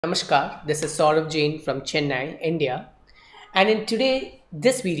Namaskar, this is Sorav Jain from Chennai, India. And in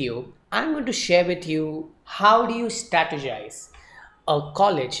this video, I'm going to share with you how do you strategize a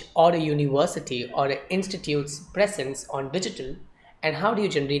college or a university or an institute's presence on digital and how do you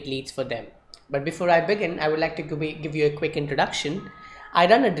generate leads for them. But before I begin, I would like to give you a quick introduction. I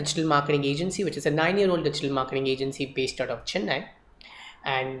run a digital marketing agency, which is a 9-year-old digital marketing agency based out of Chennai.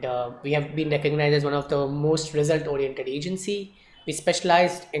 And we have been recognized as one of the most result-oriented agency. We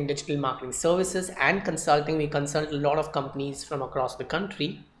specialized in digital marketing services and consulting. We consult a lot of companies from across the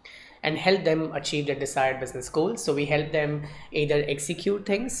country and help them achieve their desired business goals. So we help them either execute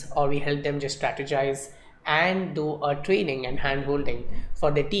things or we help them just strategize and do a training and hand-holding for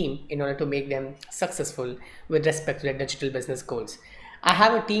their team in order to make them successful with respect to their digital business goals. I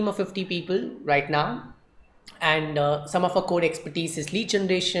have a team of 50 people right now, and some of our core expertise is lead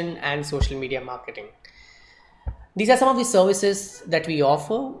generation and social media marketing. These are some of the services that we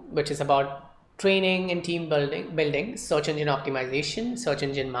offer, which is about training and team building, search engine optimization, search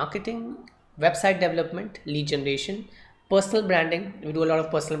engine marketing, website development, lead generation, personal branding. We do a lot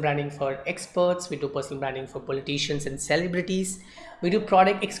of personal branding for experts. We do personal branding for politicians and celebrities. We do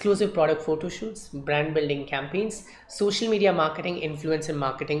exclusive product photo shoots, brand building campaigns, social media marketing, influencer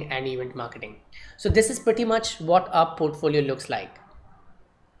marketing, and event marketing. So this is pretty much what our portfolio looks like.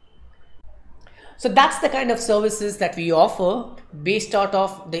 So that's the kind of services that we offer based out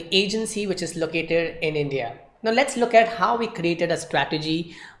of the agency which is located in India. Now let's look at how we created a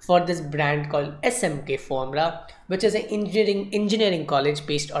strategy for this brand called SMK Formula, which is an engineering college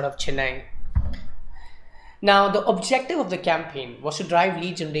based out of Chennai. Now the objective of the campaign was to drive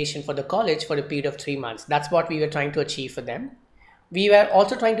lead generation for the college for a period of 3 months. That's what we were trying to achieve for them. We were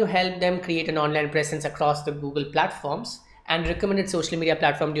also trying to help them create an online presence across the Google platforms and recommended social media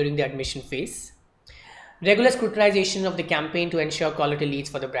platform during the admission phase. Regular scrutinization of the campaign to ensure quality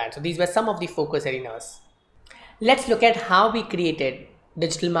leads for the brand. So these were some of the focus areas. Let's look at how we created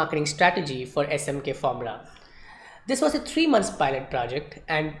digital marketing strategy for SMK Formula. This was a 3-month pilot project,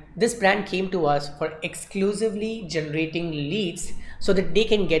 and this brand came to us for exclusively generating leads so that they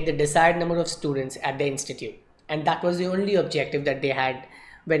can get the desired number of students at the institute. And that was the only objective that they had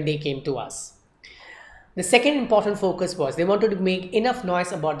when they came to us. The second important focus was they wanted to make enough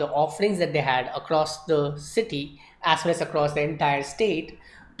noise about the offerings that they had across the city as well as across the entire state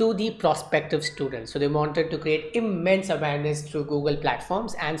to the prospective students. So they wanted to create immense awareness through Google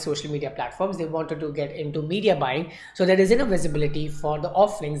platforms and social media platforms. They wanted to get into media buying so there is enough visibility for the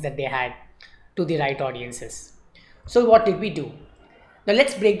offerings that they had to the right audiences. So what did we do? Now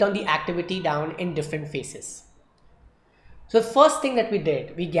let's break down the activity down in different phases. So the first thing that we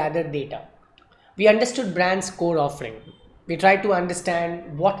did, we gathered data. We understood brand's core offering. We tried to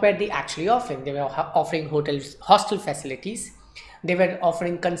understand what were they actually offering. They were offering hostel facilities. They were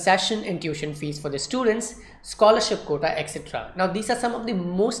offering concession and tuition fees for the students, scholarship quota, etc. Now these are some of the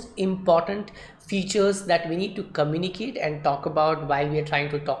most important features that we need to communicate and talk about while we are trying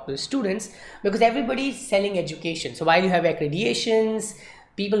to talk to the students, because everybody is selling education. So while you have accreditations,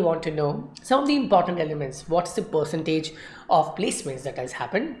 people want to know some of the important elements. What's the percentage of placements that has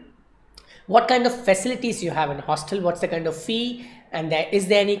happened? What kind of facilities you have in hostel? What's the kind of fee? And is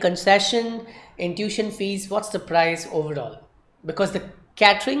there any concession in tuition fees? What's the price overall? Because the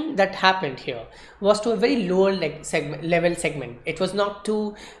catering that happened here was to a very lower level segment. It was not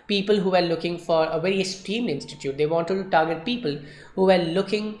to people who were looking for a very esteemed institute. They wanted to target people who were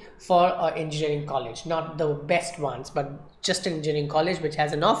looking for an engineering college, not the best ones, but just an engineering college which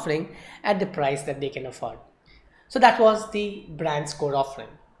has an offering at the price that they can afford. So that was the brand's core offering.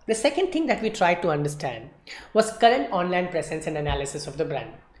 The second thing that we tried to understand was current online presence and analysis of the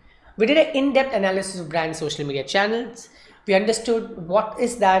brand. We did an in-depth analysis of brand social media channels. We understood what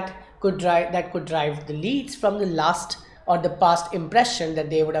is that could drive the leads from the last or the past impression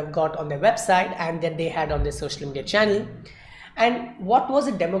that they would have got on their website and that they had on their social media channel. And what was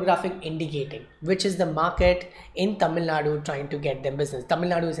the demographic indicating, which is the market in Tamil Nadu trying to get them business. Tamil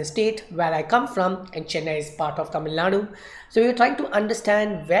Nadu is a state where I come from and Chennai is part of Tamil Nadu. So we were trying to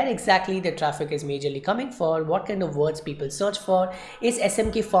understand where exactly the traffic is majorly coming for, what kind of words people search for, is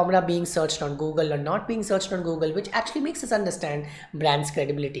SMK Formula being searched on Google or not being searched on Google, which actually makes us understand brand's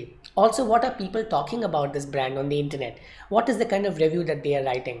credibility. Also, what are people talking about this brand on the internet? What is the kind of review that they are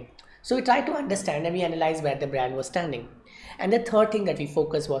writing? So we tried to understand and we analyzed where the brand was standing. And the third thing that we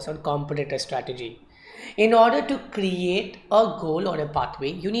focused was on competitor strategy. In order to create a goal or a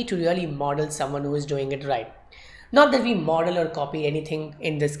pathway, you need to really model someone who is doing it right. Not that we model or copy anything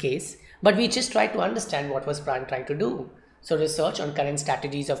in this case, but we just try to understand what was brand trying to do. So research on current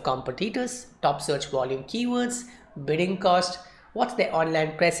strategies of competitors, top search volume keywords, bidding cost, what's their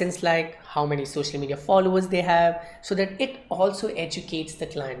online presence like, how many social media followers they have, so that it also educates the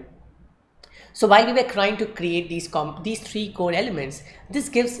client. So while we were trying to create these three core elements, this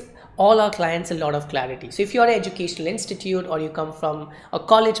gives all our clients a lot of clarity. So if you're an educational institute, or you come from a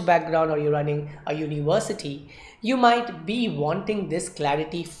college background, or you're running a university, you might be wanting this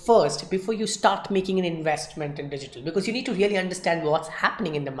clarity first before you start making an investment in digital, because you need to really understand what's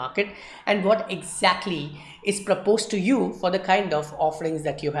happening in the market and what exactly is proposed to you for the kind of offerings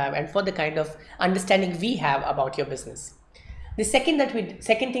that you have and for the kind of understanding we have about your business. The second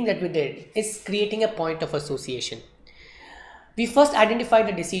thing that we did is creating a point of association. We first identified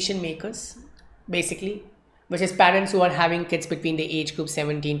the decision makers, basically, which is parents who are having kids between the age group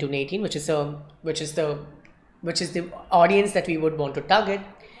 17 to 18, which is the audience that we would want to target,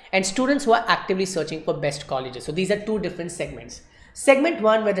 and students who are actively searching for best colleges. So these are two different segments. Segment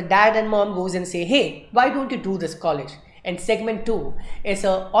one, where the dad and mom goes and say, hey, why don't you do this college? And segment two is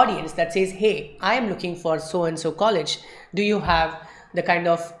an audience that says, hey, I am looking for so and so college. Do you have the kind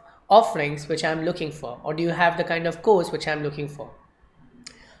of offerings which I'm looking for, or do you have the kind of course which I'm looking for?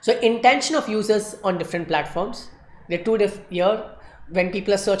 So intention of users on different platforms, they're two different here. When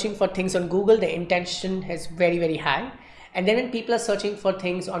people are searching for things on Google, the intention is very, very high. And then when people are searching for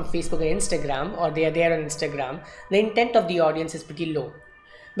things on Facebook or Instagram, or they are there on Instagram, the intent of the audience is pretty low,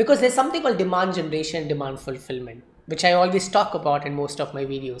 because there's something called demand generation and demand fulfillment, which I always talk about in most of my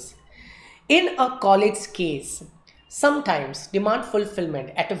videos. In a college case, sometimes demand fulfillment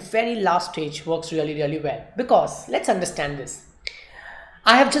at a very last stage works really, really well, because let's understand this.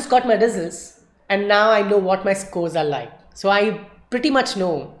 I have just got my results and now I know what my scores are like. So I pretty much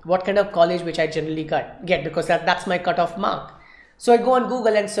know what kind of college which I generally get, because that's my cutoff mark. So I go on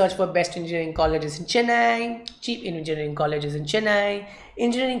Google and search for best engineering colleges in Chennai, cheap engineering colleges in Chennai,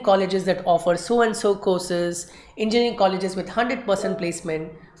 engineering colleges that offer so and so courses, engineering colleges with 100%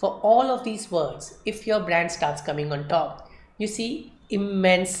 placement. For all of these words, if your brand starts coming on top, you see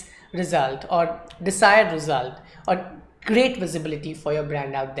immense result or desired result or great visibility for your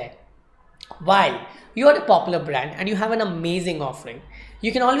brand out there. While you are a popular brand and you have an amazing offering,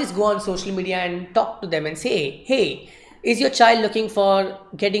 you can always go on social media and talk to them and say, hey, is your child looking for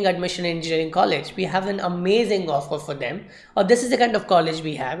getting admission in engineering college? We have an amazing offer for them, or this is the kind of college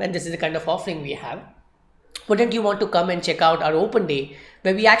we have and this is the kind of offering we have. Wouldn't you want to come and check out our open day,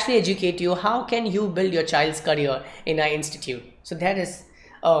 where we actually educate you how can you build your child's career in our institute? So that is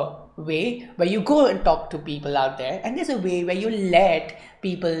a way where you go and talk to people out there, and there's a way where you let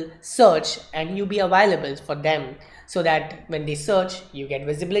people search and you be available for them, so that when they search, you get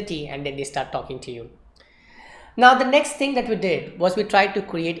visibility and then they start talking to you. Now, the next thing that we did was we tried to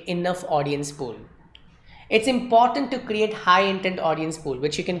create enough audience pool. It's important to create high intent audience pool,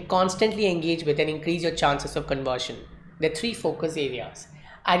 which you can constantly engage with and increase your chances of conversion. There are three focus areas.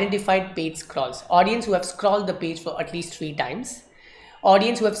 Identified paid scrolls, audience who have scrolled the page for at least 3 times.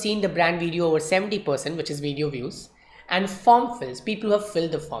 Audience who have seen the brand video over 70%, which is video views. And form fills, people who have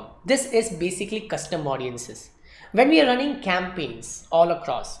filled the form. This is basically custom audiences. When we are running campaigns all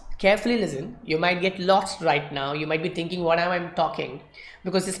across, carefully listen, you might get lost right now. You might be thinking, what am I talking?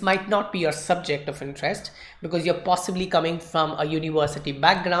 Because this might not be your subject of interest, because you're possibly coming from a university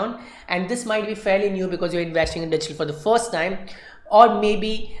background, and this might be fairly new because you're investing in digital for the first time, or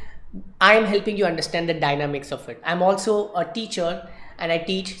maybe I'm helping you understand the dynamics of it. I'm also a teacher and I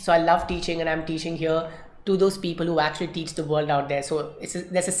teach, so I love teaching, and I'm teaching here to those people who actually teach the world out there. So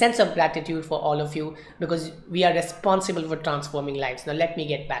there's a sense of gratitude for all of you, because we are responsible for transforming lives. Now let me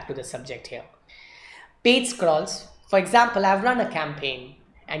get back to the subject here. Paid scrolls. For example, I've run a campaign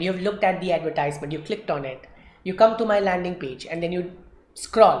and you've looked at the advertisement, you clicked on it, you come to my landing page and then you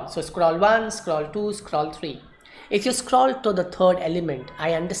scroll. So scroll 1, scroll 2, scroll 3. If you scroll to the third element,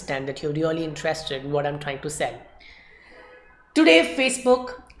 I understand that you're really interested in what I'm trying to sell. Today,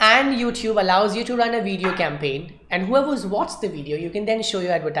 Facebook and YouTube allows you to run a video campaign, and whoever's watched the video, you can then show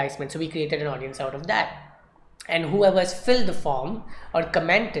your advertisement. So we created an audience out of that. And whoever's filled the form or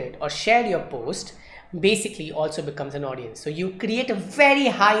commented or shared your post basically also becomes an audience. So you create a very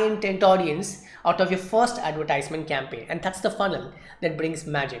high intent audience out of your first advertisement campaign, and that's the funnel that brings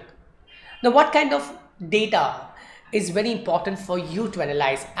magic. Now, what kind of data is very important for you to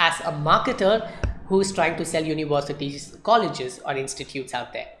analyze as a marketer who is trying to sell universities, colleges, or institutes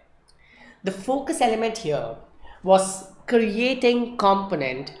out there? The focus element here was creating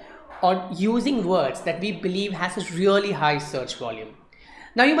component or using words that we believe has a really high search volume.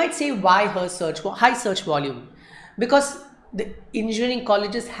 Now you might say, why high search volume? Because the engineering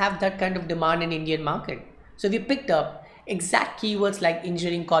colleges have that kind of demand in Indian market. So we picked up exact keywords like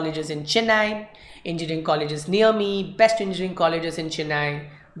engineering colleges in Chennai, engineering colleges near me, best engineering colleges in Chennai,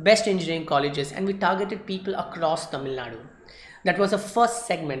 best engineering colleges, and we targeted people across Tamil Nadu. That was the first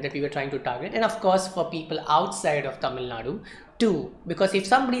segment that we were trying to target, and of course for people outside of Tamil Nadu too, because if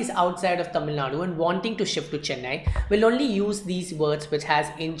somebody is outside of Tamil Nadu and wanting to shift to Chennai, we'll only use these words which has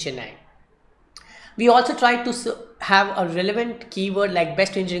in Chennai. We also tried to have a relevant keyword like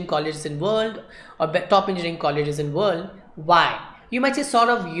best engineering colleges in world or top engineering colleges in world. Why? You might say, sort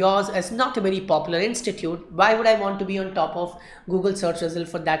of, yours is not a very popular institute. Why would I want to be on top of Google search result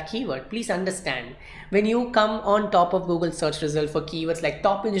for that keyword? Please understand, when you come on top of Google search result for keywords like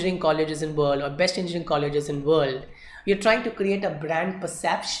top engineering colleges in world or best engineering colleges in world, you're trying to create a brand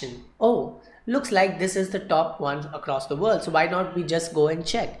perception. Oh, looks like this is the top one across the world, so why not we just go and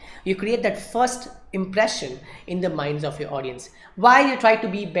check? You create that first impression in the minds of your audience. Why you try to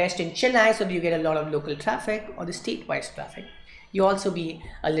be best in Chennai so that you get a lot of local traffic or the state-wise traffic. You also be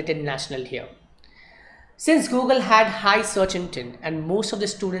a little national here. Since Google had high search intent and most of the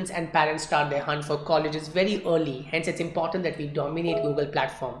students and parents start their hunt for colleges very early, hence it's important that we dominate Google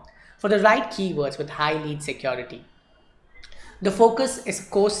platform for the right keywords with high lead security. The focus is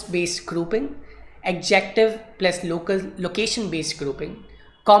course-based grouping, adjective plus location-based grouping,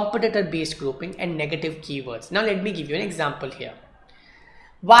 competitor-based grouping, and negative keywords. Now let me give you an example here.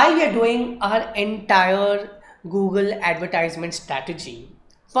 While we are doing our entire Google advertisement strategy,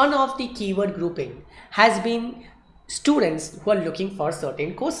 one of the keyword grouping has been students who are looking for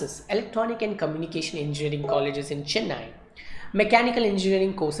certain courses, electronic and communication engineering colleges in Chennai, mechanical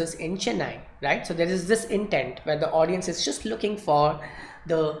engineering courses in Chennai, right? So there is this intent where the audience is just looking for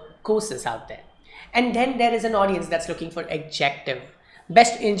the courses out there. And then there is an audience that's looking for adjective,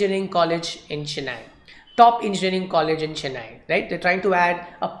 best engineering college in Chennai, top engineering college in Chennai, right? They're trying to add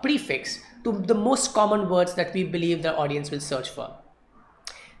a prefix to the most common words that we believe the audience will search for.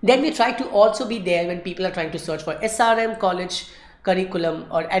 Then we try to also be there when people are trying to search for SRM college curriculum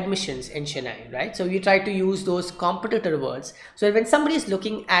or admissions in Chennai, right? So you try to use those competitor words so that when somebody is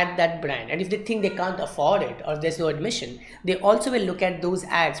looking at that brand and if they think they can't afford it or there's no admission, they also will look at those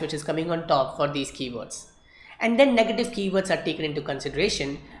ads which is coming on top for these keywords. And then negative keywords are taken into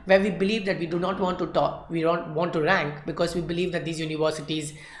consideration where we believe that we do not want to talk, we don't want to rank because we believe that these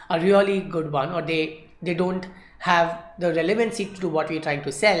universities are really good one or they don't have the relevancy to what we're trying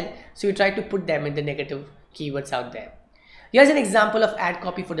to sell. So we try to put them in the negative keywords out there. Here's an example of ad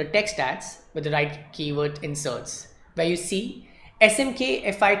copy for the text ads with the right keyword inserts where you see SMK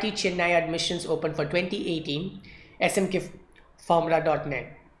FIT Chennai admissions open for 2018,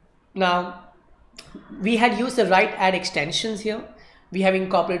 smkformula.net. Now, we had used the right ad extensions here. We have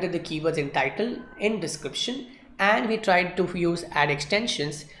incorporated the keywords in title, in description, and we tried to use ad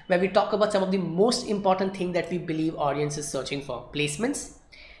extensions where we talk about some of the most important things that we believe audience is searching for: placements,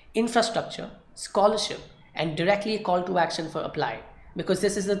 infrastructure, scholarship, and directly a call to action for apply, because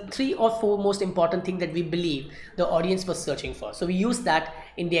this is the 3 or 4 most important thing that we believe the audience was searching for. So we use that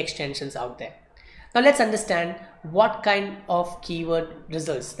in the extensions out there. Now let's understand what kind of keyword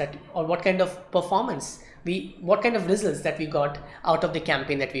results that, or what kind of performance what kind of results that we got out of the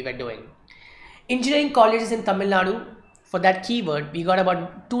campaign that we were doing. Engineering colleges in Tamil Nadu, for that keyword we got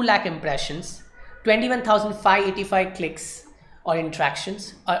about 2 lakh impressions, 21,585 clicks or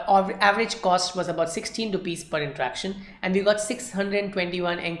interactions. Our average cost was about 16 rupees per interaction and we got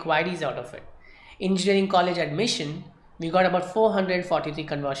 621 inquiries out of it. Engineering college admission, we got about 443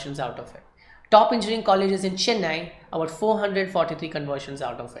 conversions out of it. Top engineering colleges in Chennai, about 443 conversions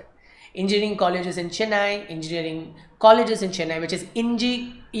out of it. Engineering colleges in Chennai, which is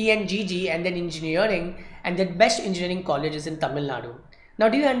ENGG and then engineering, and then best engineering colleges in Tamil Nadu. Now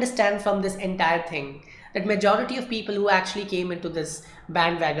do you understand from this entire thing that majority of people who actually came into this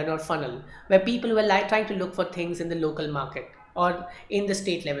bandwagon or funnel were people who were trying to look for things in the local market or in the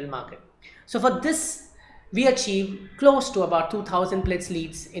state level market. So for this, we achieved close to about 2,000 plus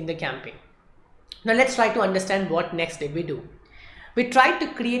leads in the campaign. Now let's try to understand what next did we do. We tried to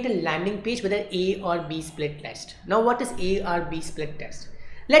create a landing page with an A or B split test. Now what is A or B split test?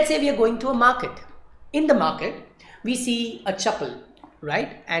 Let's say we are going to a market. In the market, we see a chappal,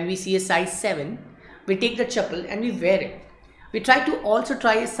 right? And we see a size 7. We take the chappal and we wear it. We try to also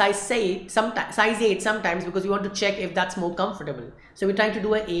try a size 8 sometimes because we want to check if that's more comfortable. So we're trying to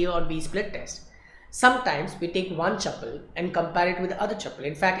do an A or B split test. Sometimes we take one chappal and compare it with the other chappal.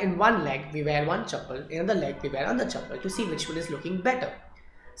 In fact, in one leg we wear one chappal, in other leg we wear another chappal to see which one is looking better.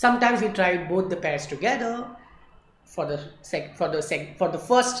 Sometimes we try both the pairs together for the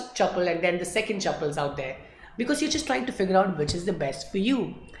first chappal and then the second chappals out there, because you're just trying to figure out which is the best for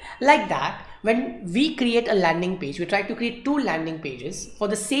you. Like that, When we create a landing page, we try to create 2 landing pages for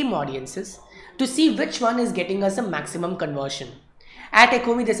the same audiences to see which one is getting us a maximum conversion. At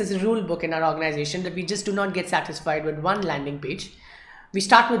Ecomi, this is a rule book in our organization that we just do not get satisfied with one landing page. We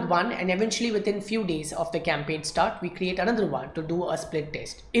start with one, and eventually within few days of the campaign start, we create another one to do a split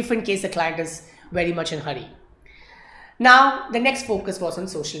test, if in case the client is very much in a hurry. Now, the next focus was on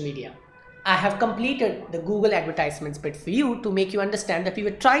social media. I have completed the Google advertisements bit for you to make you understand that we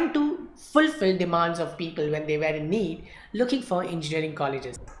were trying to fulfill demands of people when they were in need, looking for engineering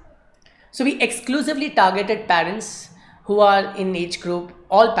colleges. So we exclusively targeted parents who are in age group,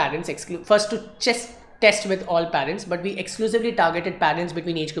 all parents, first to just test with all parents, but we exclusively targeted parents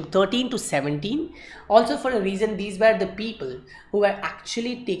between age group 13 to 17. Also for a reason, these were the people who were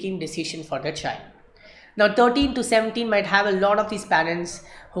actually taking decision for their child. Now 13 to 17 might have a lot of these parents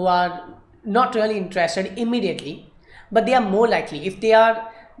who are not really interested immediately, but they are more likely, if they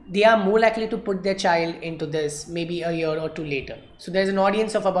are more likely to put their child into this maybe a year or two later. So there's an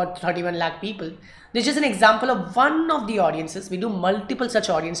audience of about 31 lakh people. This is just an example of one of the audiences. We do multiple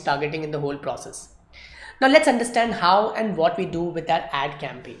such audience targeting in the whole process. Now let's understand how and what we do with our ad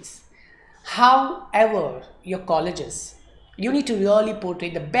campaigns. However, your colleges, you need to really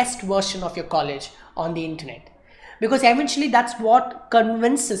portray the best version of your college on the internet, because eventually that's what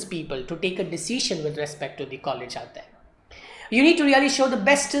convinces people to take a decision with respect to the college out there. You need to really show the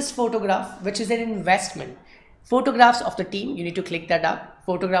bestest photograph, which is an investment. Photographs of the team, you need to click that up.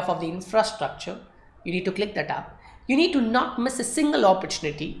 Photograph of the infrastructure, you need to click that up. You need to not miss a single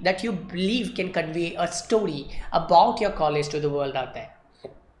opportunity that you believe can convey a story about your college to the world out there.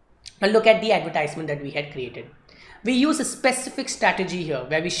 Now look at the advertisement that we had created. We use a specific strategy here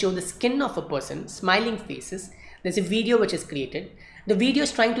where we show the skin of a person, smiling faces. There's a video which is created. The video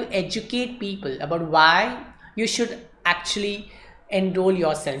is trying to educate people about why you should actually enroll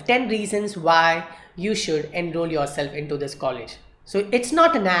yourself. 10 reasons why you should enroll yourself into this college. So it's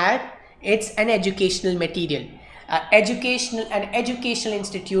not an ad, it's an educational material. An educational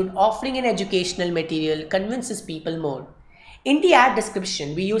institute offering an educational material convinces people more. In the ad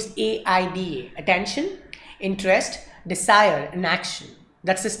description, we use AIDA, attention, interest, desire, and action.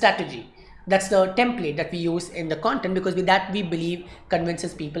 That's the strategy. That's the template that we use in the content, because with that we believe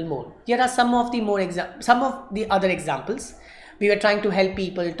convinces people more. Here are some of the other examples. We were trying to help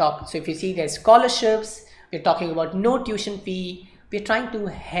people talk. So if you see there's scholarships, we're talking about no tuition fee. We're trying to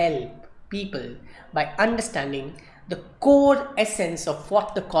help people by understanding the core essence of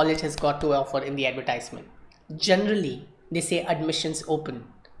what the college has got to offer in the advertisement. Generally, they say admissions open.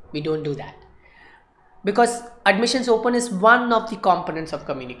 We don't do that, because admissions open is one of the components of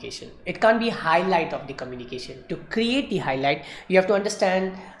communication. It can't be highlight of the communication. To create the highlight, you have to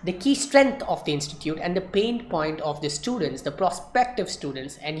understand the key strength of the institute and the pain point of the students, the prospective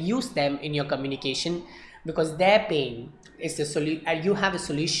students, and use them in your communication, because their pain is the solution, and you have a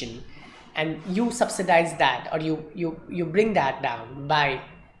solution, and you subsidize that, or you bring that down by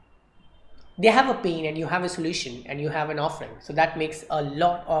they have a pain and you have a solution and you have an offering. So that makes a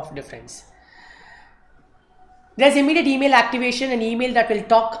lot of difference. There's immediate email activation, an email that will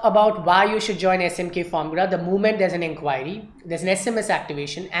talk about why you should join SMK Formula the moment there's an inquiry. There's an SMS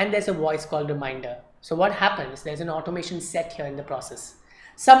activation, and there's a voice call reminder. So what happens? There's an automation set here in the process.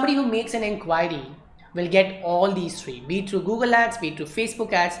 Somebody who makes an inquiry will get all these three, be it through Google ads, be it through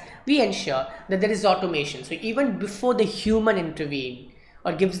Facebook ads. We ensure that there is automation. So even before the human intervenes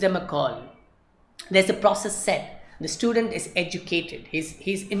or gives them a call, there's a process set. The student is educated.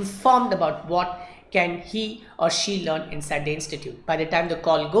 He's informed about what can he or she learn inside the institute. By the time the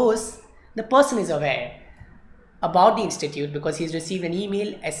call goes, the person is aware about the institute because he's received an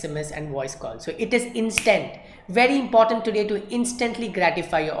email, SMS, and voice call. So it is instant. Very important today to instantly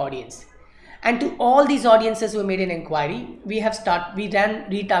gratify your audience. And to all these audiences who made an inquiry, we ran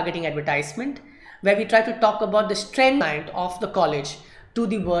retargeting advertisement where we try to talk about the strength of the college to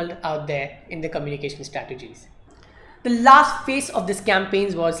the world out there in the communication strategies. The last phase of this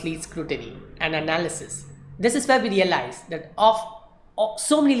campaign was lead scrutiny and analysis. This is where we realized that of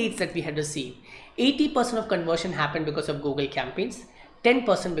so many leads that we had received, 80% of conversion happened because of Google campaigns,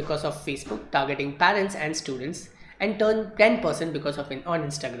 10% because of Facebook targeting parents and students, and 10% because of on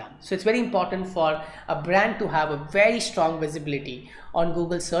Instagram. So it's very important for a brand to have a very strong visibility on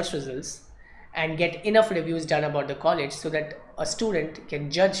Google search results and get enough reviews done about the college so that a student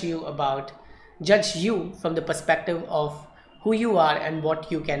can judge you from the perspective of who you are and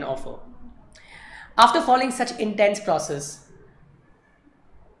what you can offer. After following such intense process,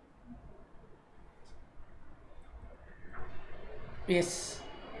 yes,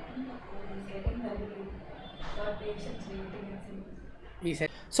 we said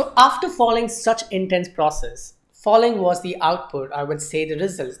So after following such intense process, following was the output, I would say the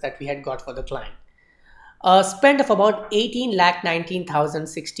results that we had got for the client. A spend of about 18 lakh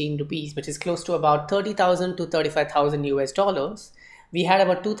 19,016 rupees, which is close to about 30,000 to 35,000 US dollars. We had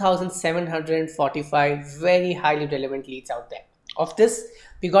about 2,745 very highly relevant leads out there. Of this,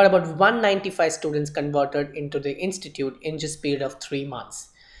 we got about 195 students converted into the institute in just a period of 3 months.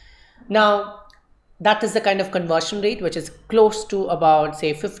 Now, that is the kind of conversion rate which is close to about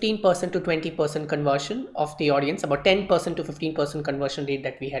say 15% to 20% conversion of the audience, about 10% to 15% conversion rate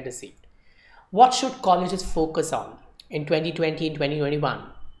that we had received. What should colleges focus on in 2020 and 2021?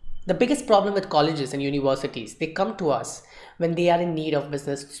 The biggest problem with colleges and universities, they come to us when they are in need of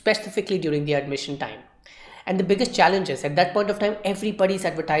business, specifically during the admission time. And the biggest challenge is at that point of time, everybody's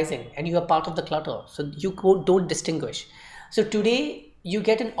advertising and you are part of the clutter. So you don't distinguish. So today you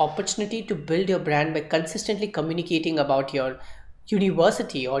get an opportunity to build your brand by consistently communicating about your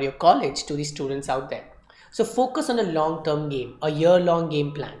university or your college to the students out there. So focus on a long-term game, a year-long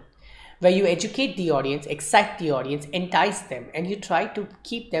game plan, where you educate the audience, excite the audience, entice them, and you try to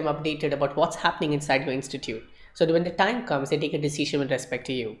keep them updated about what's happening inside your institute. So that when the time comes, they take a decision with respect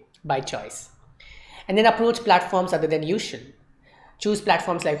to you by choice. And then approach platforms other than usual. Choose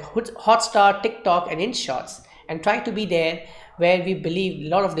platforms like Hotstar, TikTok, and InShots, and try to be there where we believe a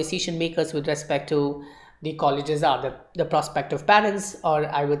lot of decision makers with respect to the colleges are the prospective parents, or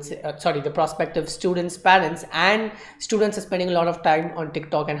I would say, the prospective students' parents, and students are spending a lot of time on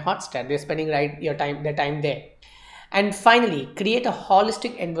TikTok and Hotstar. They're spending their time there. And finally, create a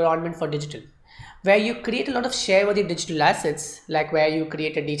holistic environment for digital, where you create a lot of share-worthy digital assets, like where you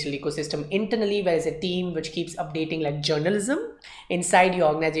create a digital ecosystem internally, where there's a team which keeps updating like journalism inside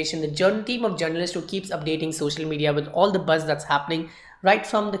your organization, the team of journalists who keeps updating social media with all the buzz that's happening, right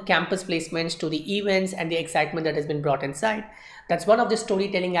from the campus placements to the events and the excitement that has been brought inside. That's one of the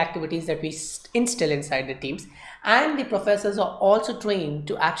storytelling activities that we instill inside the teams. And the professors are also trained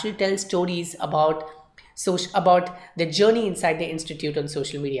to actually tell stories about the journey inside the institute on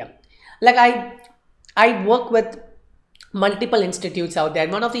social media. Like I work with multiple institutes out there.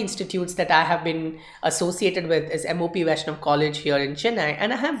 And one of the institutes that I have been associated with is MOP Vaishnav College here in Chennai.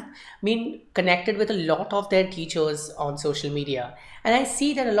 And I have been connected with a lot of their teachers on social media. And I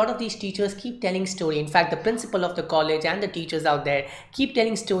see that a lot of these teachers keep telling story. In fact, the principal of the college and the teachers out there keep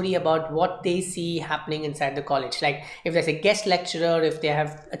telling story about what they see happening inside the college. Like if there's a guest lecturer, if they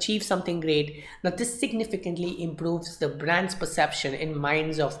have achieved something great. Now this significantly improves the brand's perception in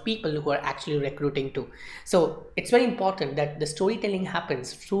minds of people who are actually recruiting to. So it's very important that the storytelling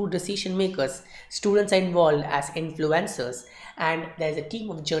happens through decision makers. Students are involved as influencers, and there's a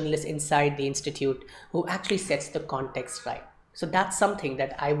team of journalists inside the institute who actually sets the context right. So that's something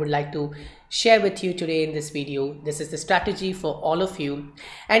that I would like to share with you today in this video. This is the strategy for all of you.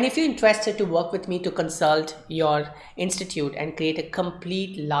 And if you're interested to work with me to consult your institute and create a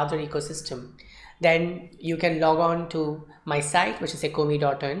complete larger ecosystem, then you can log on to my site, which is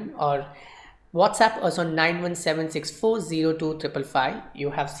ecomi.in, or WhatsApp us on 9176402555.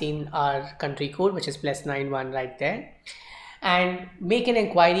 You have seen our country code, which is +91 right there. And make an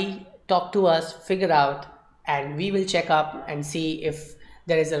inquiry, talk to us, figure out, and we will check up and see if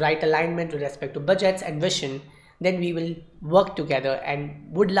there is a right alignment with respect to budgets and vision. Then we will work together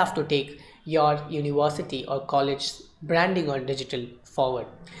and would love to take your university or college branding on digital forward.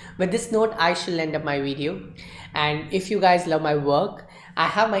 With this note, I shall end up my video. And if you guys love my work, I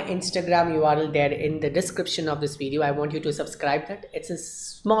have my Instagram URL there in the description of this video. I want you to subscribe that. It's a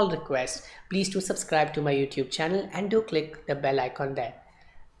small request. Please do subscribe to my YouTube channel and do click the bell icon there.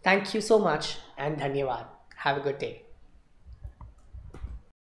 Thank you so much and dhanyavad. Have a good day.